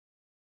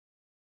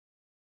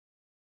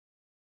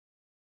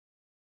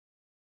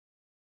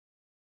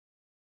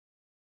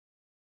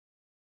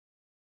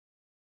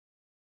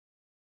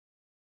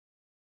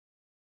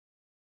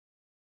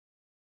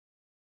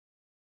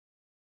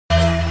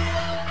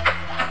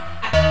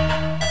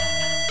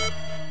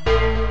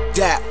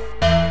D.A.P.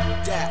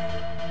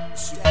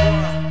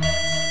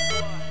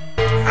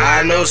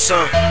 I know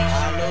some.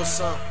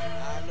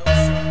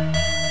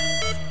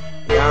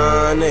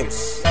 Young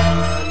niggas.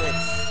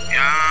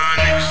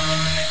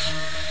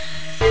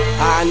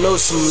 I know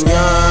some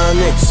young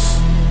niggas.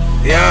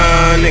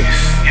 Young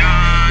niggas.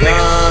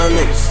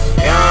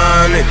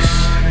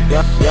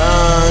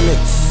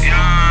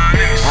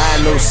 I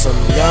know some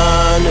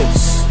young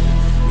niggas.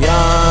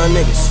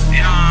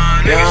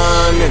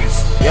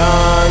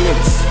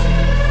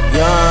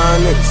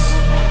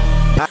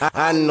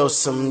 I know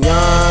some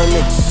young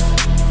niggas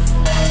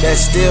that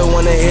still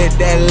wanna hit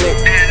that lick,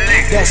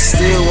 that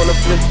still wanna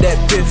flip that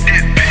piff,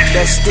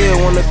 that still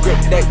wanna grip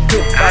that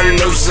grip. I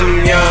know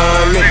some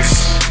young niggas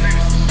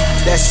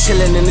that's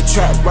chillin' in the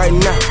trap right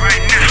now,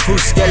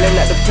 who's scaling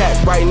at the pack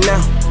right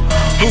now,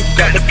 who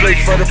got the play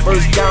for the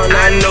first down.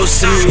 I know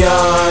some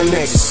young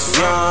niggas,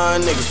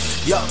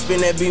 yup,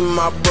 and that be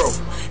my bro.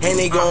 And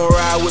they gon'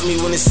 ride with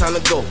me when it's time to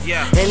go.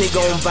 And they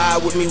gon'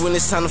 vibe with me when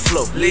it's time to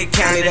flow. Lee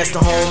County, that's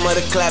the home of the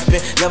clapping.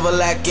 Never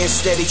lacking,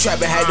 steady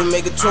trapping. Had to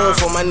make a tune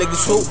for my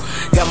niggas who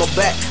got my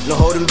back, no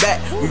holding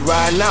back. We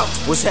riding out,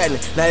 what's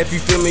happening? Now if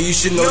you feel me, you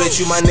should know that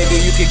you my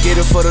nigga. You can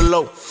get it for the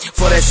low.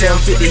 For that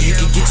 750, you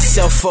can get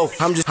yourself full.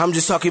 I'm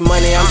just talking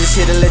money, I'm just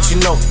here to let you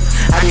know.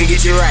 I can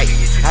get you right,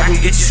 I can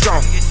get you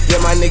strong.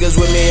 Yeah, my niggas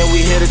with me and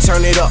we here to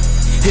turn it up.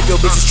 If your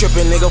bitch is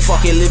trippin', nigga,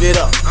 fuck it, live it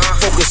up.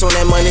 Focus on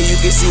that money, you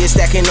can see it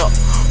stacking up.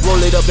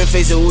 Roll it up and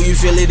face it, ooh, you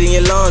feel it in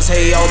your lungs.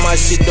 Hey, all my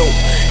shit dope,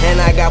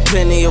 and I got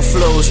plenty of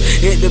flows.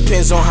 It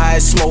depends on how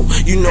it smoke,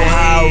 you know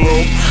how I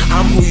roll.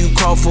 I'm who you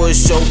call for a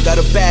show. Got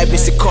a bad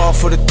bitch to call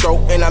for the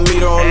throat, and I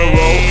meet her on the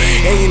road.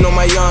 And you know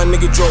my young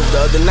nigga drove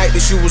the other night, the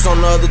shoe was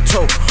on the other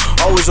toe.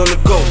 Always on the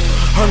go,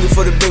 hungry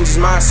for the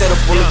binges, mind set up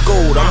on the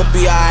gold. I'ma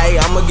be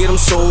alright, I'ma get them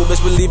sold.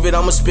 Best believe it,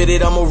 I'ma spit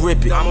it, I'ma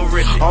rip it.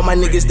 All my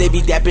niggas, they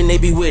be dapping, they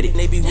be with it.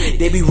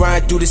 They be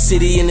riding through the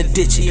city in the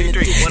ditch.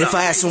 If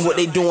I ask them what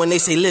they doing, they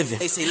say living.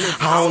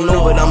 I don't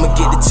know, but I'ma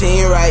get the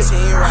team right.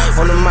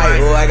 On the mic,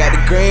 oh, I got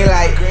the green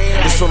light.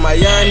 It's for my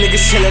young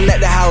niggas chillin' at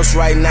the house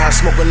right now,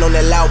 smoking on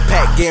that loud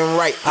pack, getting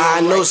right.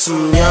 I know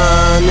some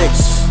young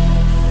niggas.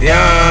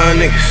 Young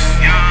niggas.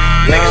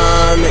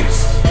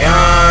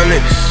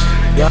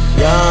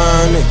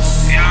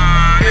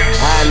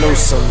 I know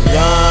some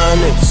young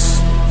niggas.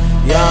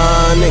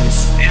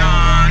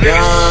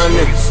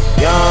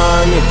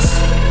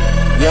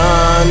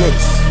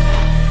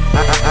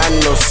 I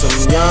know some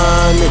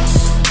young niggas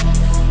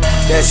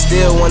that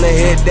still wanna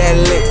hit that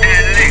lick,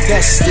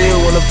 that still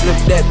wanna flip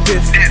that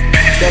piff,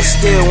 that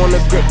still wanna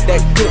grip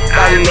that grip.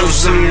 I know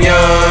some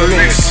young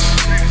niggas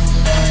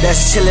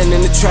that's chillin'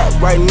 in the trap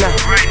right now,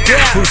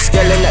 who's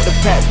scaling at the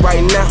pack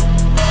right now,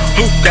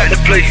 who got the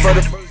play for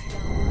the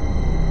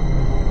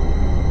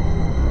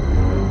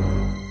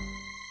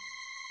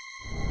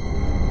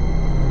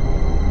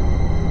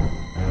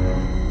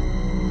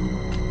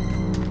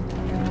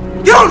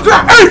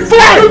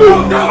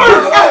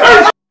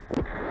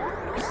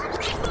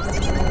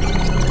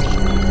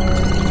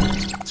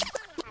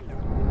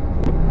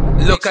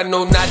Look, I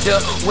know nada,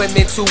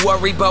 women too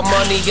worried about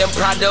money and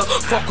Prada.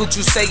 Fuck what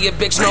you say, a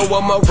bitch, know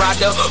I'm a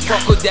rider.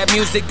 Fuck with that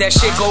music, that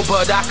shit go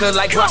badaka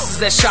like rosters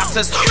that shot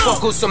us.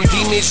 Fuck with some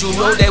demons, you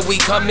know that we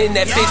coming.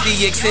 That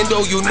 50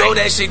 extendo, you know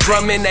that shit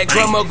drumming. That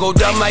drummer go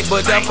dumb like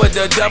but upper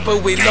the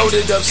dumper. We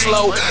loaded up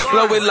slow,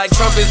 blow it like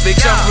trumpets. Big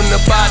jump from the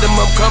bottom,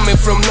 I'm coming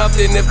from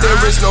nothing. If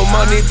there is no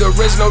money, there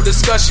is no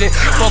discussion.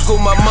 Fuck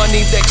with my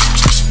money, that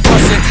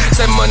buzzing.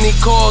 Send money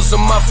calls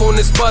and my phone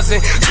is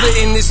buzzing.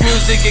 Splitting this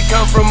music, it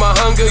come from my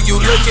hunger.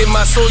 You look at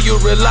my soul, you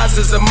realize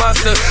it's a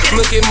monster.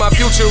 Look at my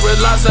future,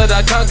 realize that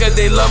I conquer.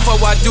 They love how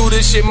I do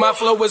this shit, my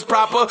flow is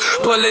proper.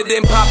 Pull it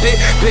and pop it,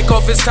 pick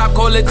off its top,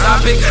 call it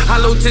topic.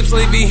 Hollow tips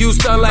leaving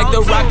Houston like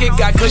the rocket.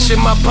 Got cushion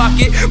in my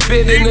pocket,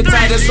 bit in the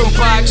tight of some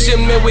pog shit.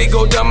 Man, we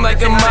go dumb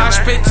like a mosh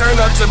pit. Turn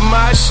up to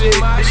my shit,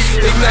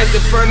 ignite the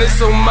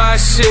furnace on my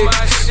shit.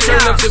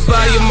 Turn up the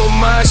volume on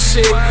my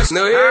shit.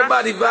 Now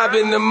everybody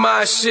vibing to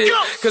my shit.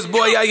 Cause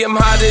boy, I am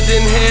hotter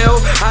than hell,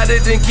 hotter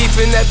than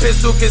keeping that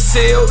pistol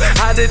concealed,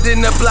 hotter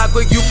than the block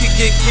where you could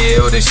get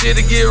killed. This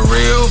shit'll get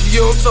real if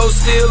you don't toe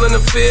still in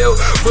the field.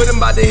 But I'm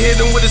about to hit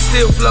him with a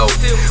steel flow.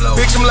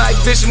 Bitch, I'm like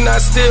Bishop,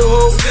 not still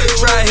ho.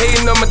 Try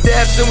hating on my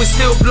daps and we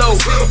still blow.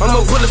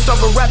 I'ma pull a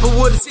stop a rapper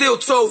with a steel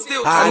toe.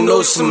 I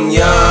know some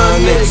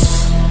young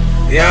niggas.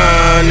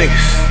 Young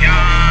niggas.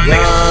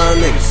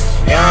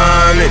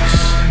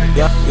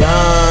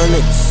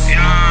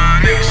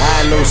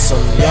 I know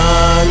some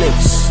young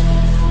niggas.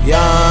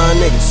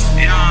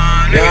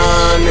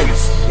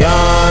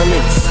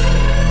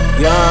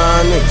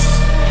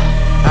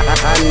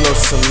 I know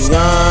some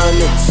young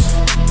niggas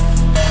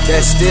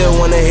that still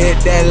wanna hit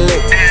that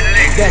lick,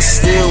 that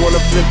still wanna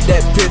flip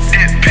that piff,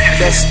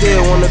 that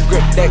still wanna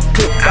grip that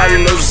clip. I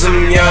know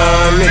some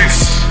young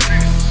niggas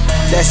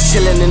that's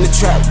chillin' in the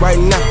trap right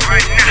now,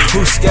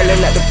 who's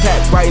scaling at the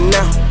pack right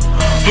now,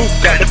 who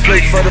got the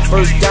play for the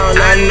first down.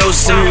 I know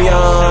some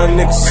young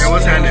niggas. Man,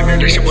 what's happening, man?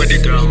 This your boy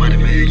D.A.P,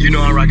 man. You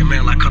know I'm rockin',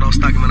 man, like cut off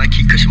stocking, man. I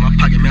keep cushioning my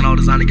pocket, man. All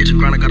this design to get your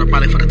grind. I got a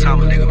body for the time,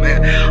 nigga,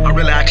 man. I'm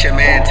really out here,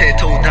 man. 10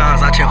 toe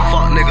downs out here,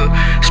 fuck, nigga.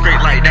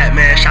 Straight like that,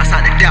 man. Shouts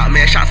out to D.A.P,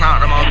 man. Shouts out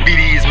to my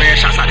BDs, man.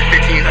 Shouts out to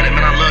 1500,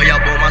 man. I love y'all,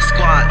 boy. My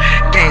squad.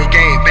 Gang,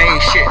 gang, bang,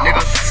 shit,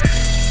 nigga.